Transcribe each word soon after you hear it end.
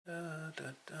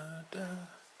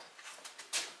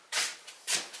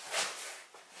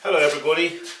Hello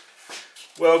everybody,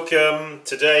 welcome.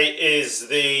 Today is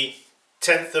the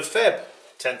 10th of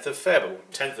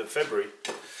February,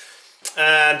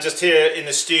 and just here in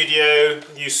the studio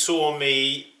you saw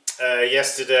me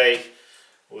yesterday,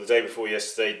 or the day before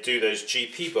yesterday, do those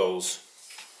GP bowls.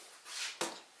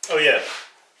 Oh yeah,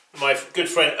 my good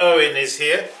friend Owen is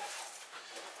here.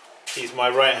 He's my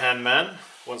right hand man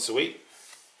once a week.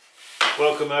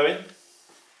 Welcome Owen.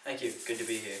 Thank you, good to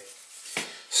be here.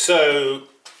 So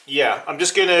yeah, I'm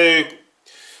just going to,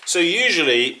 so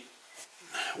usually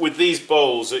with these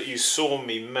bowls that you saw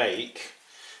me make,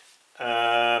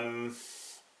 it's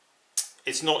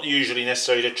not usually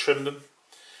necessary to trim them,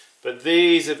 but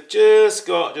these have just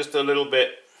got just a little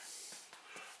bit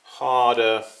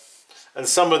harder, and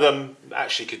some of them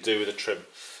actually could do with a trim.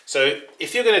 So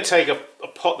if you're going to take a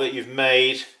pot that you've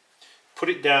made, put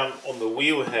it down on the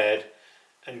wheel head,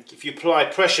 and if you apply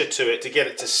pressure to it to get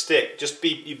it to stick,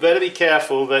 you better be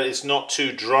careful that it's not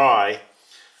too dry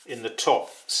in the top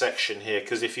section here,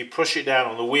 because if you push it down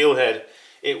on the wheel head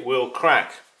it will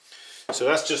crack. So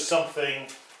that's just something.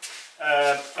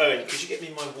 Owen, could you get me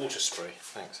my water spray?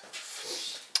 Thanks.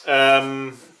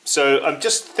 So I'm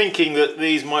just thinking that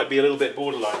these might be a little bit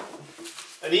borderline,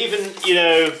 and even, you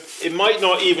know, it might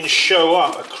not even show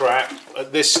up a crack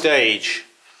at this stage.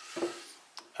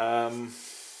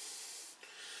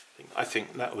 I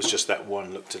think that was just that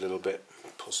one looked a little bit,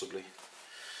 possibly.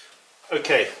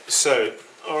 Okay, so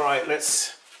alright, I'm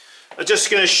just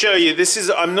going to show you,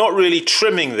 I'm not really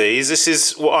trimming these, this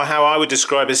is how I would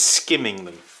describe as skimming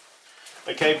them.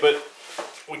 Okay, but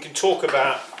we can talk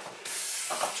about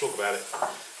it.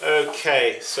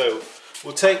 Okay, so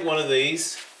we'll take one of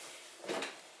these.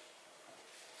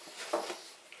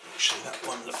 Actually, that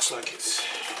one looks like it's...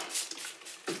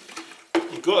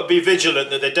 You've got to be vigilant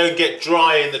that they don't get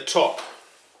dry in the top.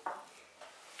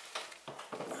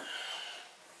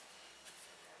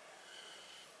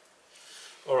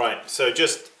 Alright, so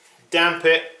just damp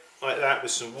it like that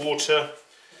with some water,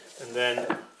 and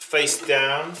then face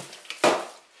down.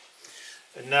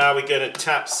 And now we're going to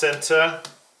tap center.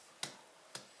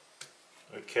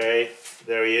 Okay,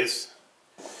 there he is.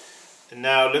 And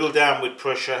now a little downward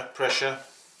pressure.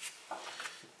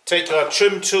 Take our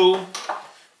trim tool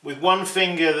with one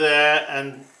finger there,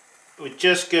 and we're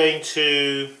just going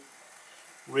to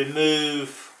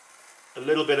remove a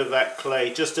little bit of that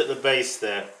clay just at the base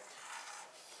there,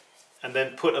 and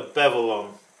then put a bevel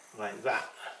on like that.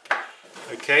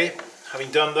 Okay,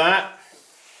 having done that,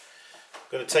 I'm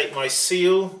going to take my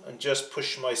seal and just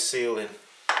push my seal in,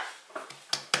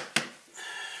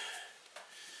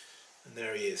 and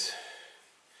there he is.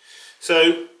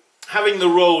 So having the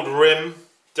rolled rim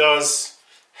does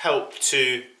help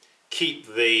to keep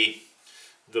the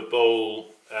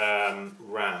bowl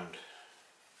round.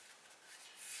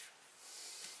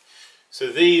 So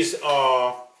these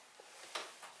are,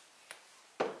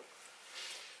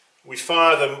 we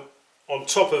fire them on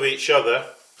top of each other,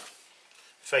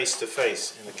 face to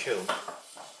face in the kiln.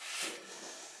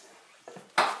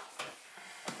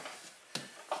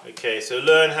 Okay, so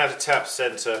learn how to tap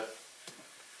center.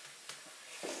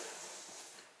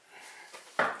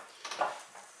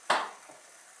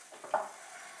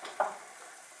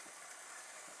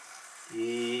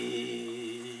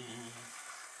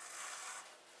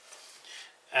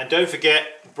 And don't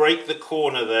forget, break the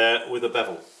corner there with a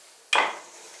bevel.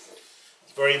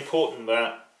 It's very important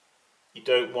that you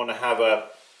don't want to have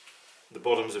the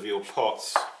bottoms of your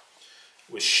pots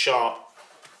with sharp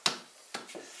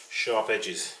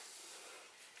edges.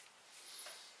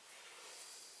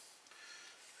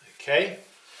 Okay,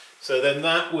 so then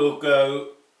that will go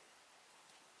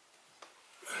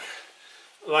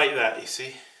like that, you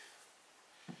see.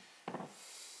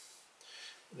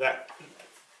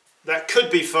 That could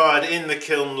be fired in the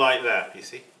kiln like that, you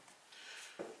see,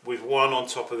 with one on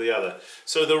top of the other.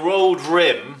 So the rolled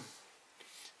rim,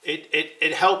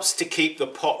 it helps to keep the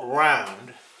pot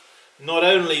round. Not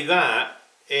only that,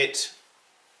 it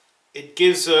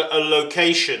gives a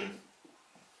location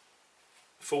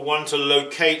for one to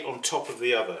locate on top of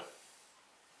the other.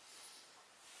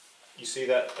 You see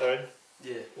that, Owen?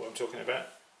 Yeah. What I'm talking about?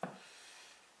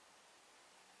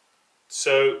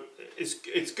 So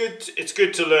it's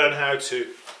good to learn how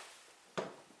to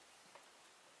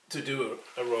do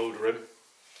a rolled rim.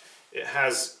 It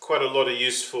has quite a lot of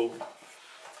useful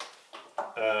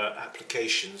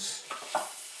applications,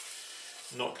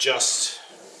 not just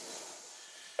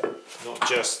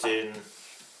in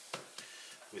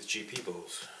with GP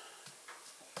bowls.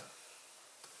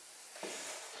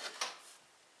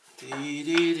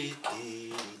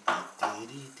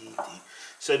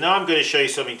 So now I'm going to show you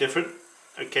something different.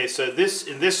 Okay, so in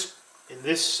this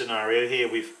scenario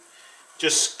here, we've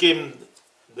just skimmed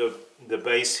the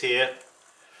base here.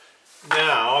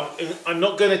 Now I'm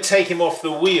not going to take him off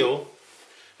the wheel.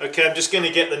 Okay, I'm just going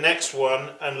to get the next one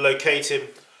and locate him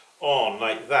on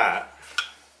like that.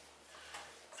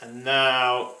 And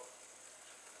now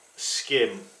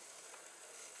skim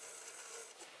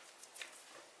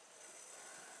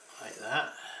like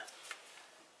that.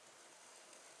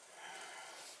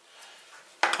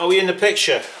 Are we in the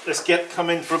picture? Let's come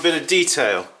in for a bit of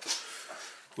detail.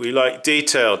 We like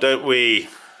detail, don't we?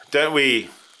 Don't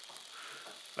we,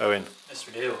 Owen? Yes,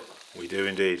 we do. We do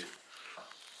indeed.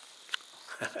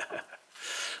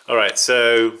 All right,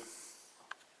 so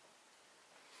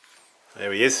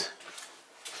there he is.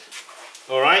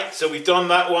 All right, so we've done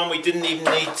that one. We didn't even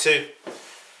need to.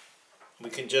 We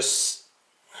can just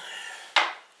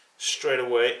straight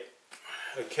away.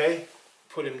 Okay,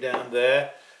 put him down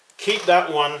there. Keep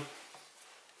that one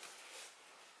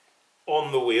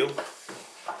on the wheel.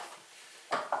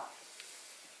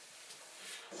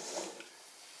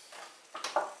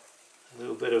 A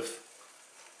little bit of.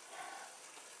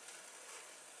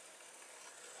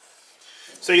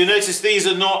 So you notice these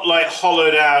are not like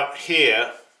hollowed out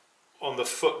here on the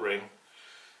foot ring.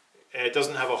 It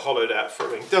doesn't have a hollowed out foot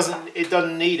ring. It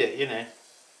doesn't need it, you know.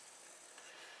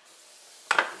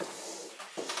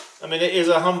 I mean, it is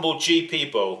a humble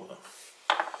GP bowl,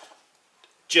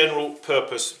 general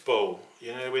purpose bowl.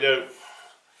 You know, we don't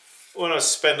want to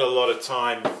spend a lot of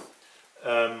time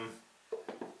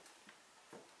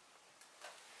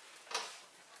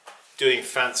doing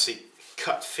fancy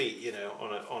cut feet, you know,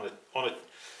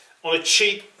 on a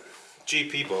cheap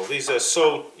GP bowl. These are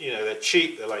sold, you know, they're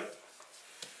cheap. They're like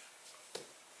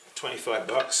 25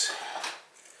 bucks.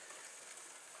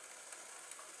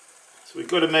 So we've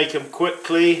got to make them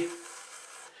quickly,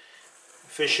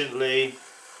 efficiently.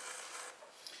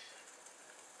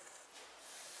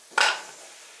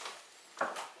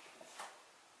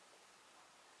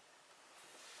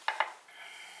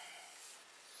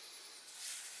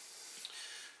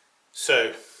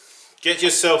 So, get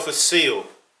yourself a seal.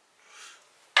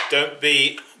 Don't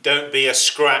be a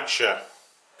scratcher.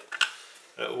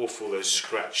 They're awful, those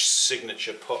scratch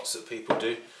signature pots that people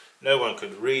do. No one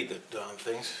could read the darn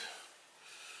things.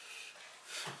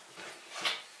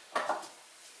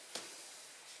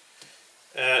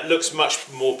 It looks much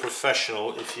more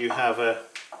professional if you have a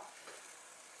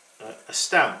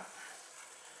stamp.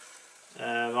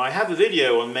 I have a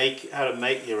video on how to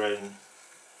make your own.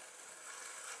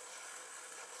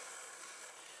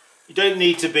 You don't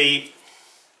need to be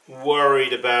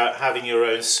worried about having your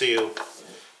own seal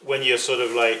when you're sort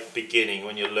of like beginning,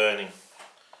 when you're learning.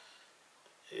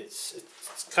 It's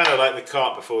kind of like the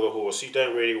cart before the horse. You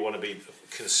don't really want to be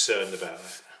concerned about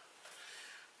that.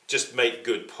 Just make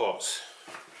good pots.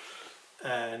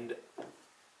 And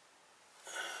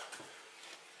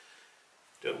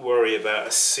don't worry about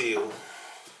a seal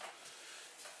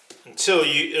until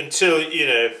you can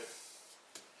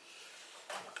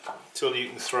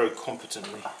throw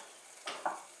competently,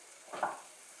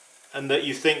 and that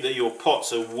you think that your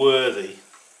pots are worthy,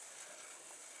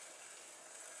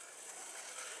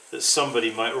 that somebody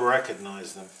might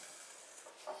recognize them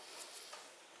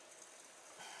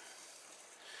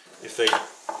if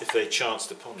they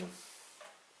chanced upon them.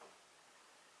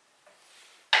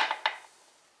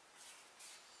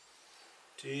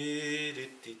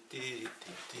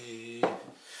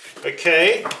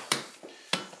 Okay.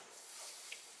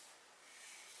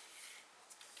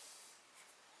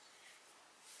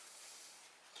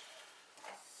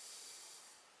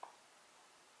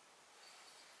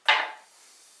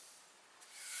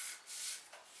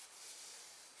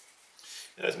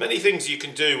 There's many things you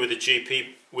can do with a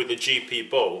GP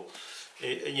bowl.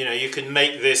 You know, you can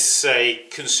make this, say,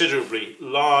 considerably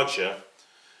larger.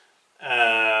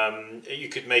 You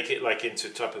could make it like into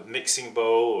a type of mixing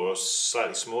bowl, or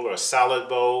slightly smaller, a salad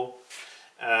bowl.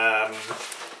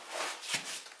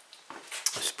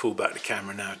 Let's pull back the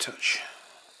camera now a touch.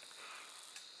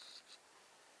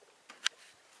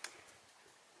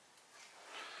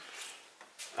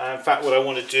 In fact, what I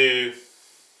want to do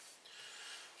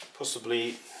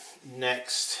possibly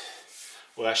next,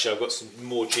 well actually I've got some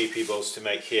more GP bowls to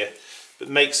make here, but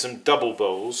make some double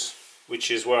bowls,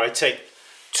 which is where I take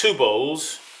two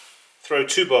bowls, throw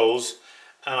two bowls,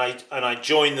 and I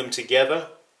join them together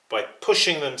by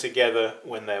pushing them together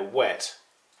when they're wet,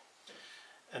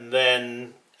 and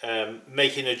then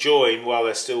making a join while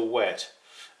they're still wet,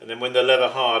 and then when they're leather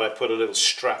hard I put a little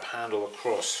strap handle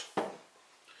across.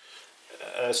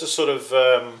 It's a sort of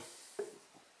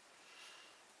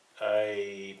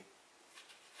a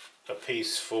a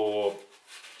piece for,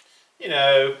 you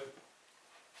know,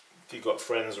 if you've got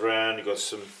friends around, you've got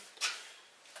some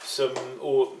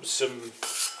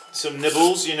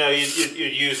nibbles, you know,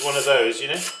 you'd use one of those, you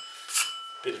know,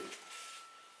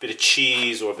 bit of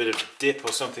cheese or a bit of dip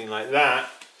or something like that,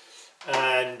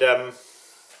 and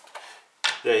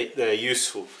they're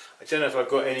useful. I don't know if I've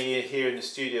got any here in the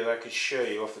studio that I could show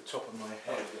you off the top of my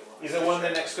head. Is there one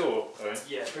there next door?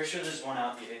 Yeah, pretty sure there's one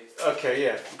out here. Okay,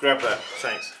 yeah, grab that,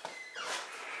 thanks.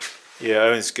 Yeah,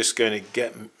 Owen's just going to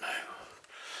get...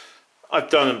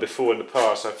 I've done them before in the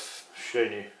past, I've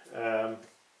shown you. I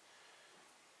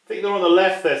think they're on the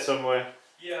left there somewhere.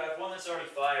 Yeah, I have one that's already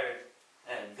fired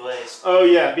and glazed. Oh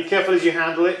yeah, be careful as you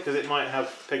handle it because it might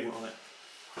have pigment on it.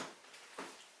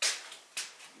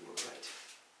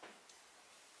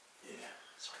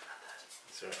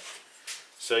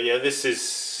 So yeah, this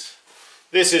is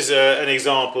an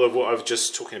example of what I was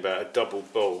just talking about, a double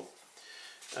bowl.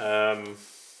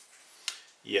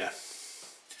 Yeah.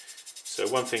 So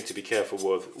one thing to be careful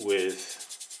with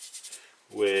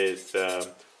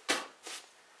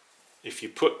if you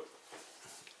put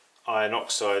iron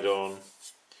oxide on,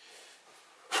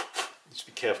 just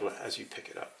be careful as you pick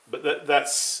it up. But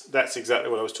that's exactly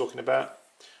what I was talking about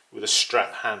with a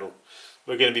strap handle.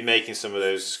 We're going to be making some of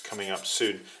those coming up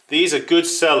soon. These are good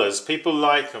sellers. People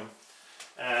like them,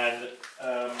 and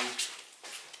yeah,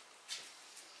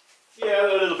 they're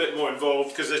a little bit more involved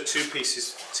because they're two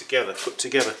pieces together, put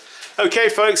together. Okay,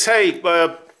 folks. Hey,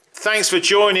 thanks for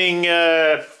joining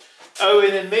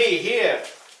Owen and me here.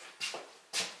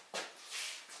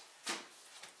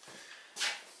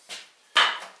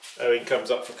 Owen comes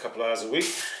up for a couple of hours a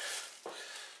week,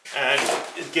 and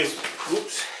it gives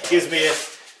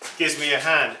me a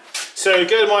hand. So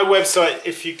go to my website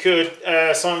if you could,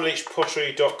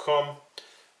 simonleachpottery.com.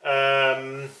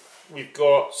 We've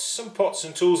got some pots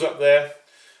and tools up there.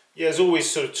 Yeah, there's always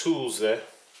sort of tools there.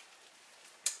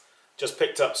 Just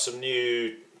picked up some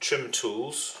new trim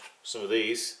tools, some of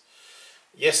these.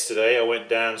 Yesterday I went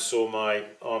down and saw my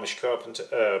Amish carpenter.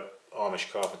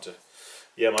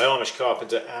 Yeah, my Amish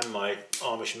carpenter and my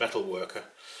Amish metal worker.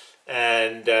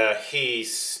 And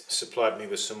he's supplied me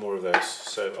with some more of those,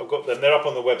 so I've got them. They're up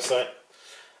on the website.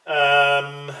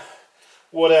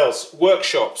 What else?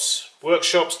 Workshops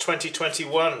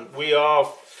 2021. We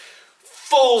are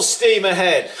full steam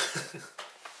ahead.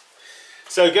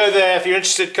 So go there if you're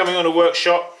interested coming on a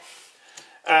workshop.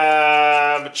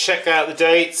 Check out the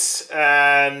dates,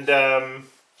 and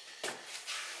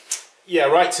yeah,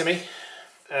 write to me,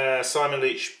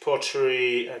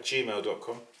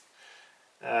 simonleachpottery@gmail.com.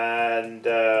 And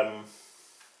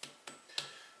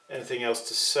anything else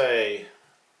to say?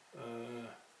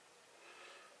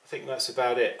 I think that's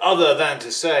about it. Other than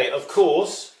to say, of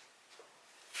course,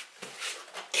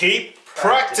 keep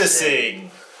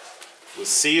practicing. We'll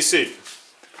see you soon.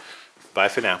 Bye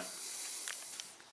for now.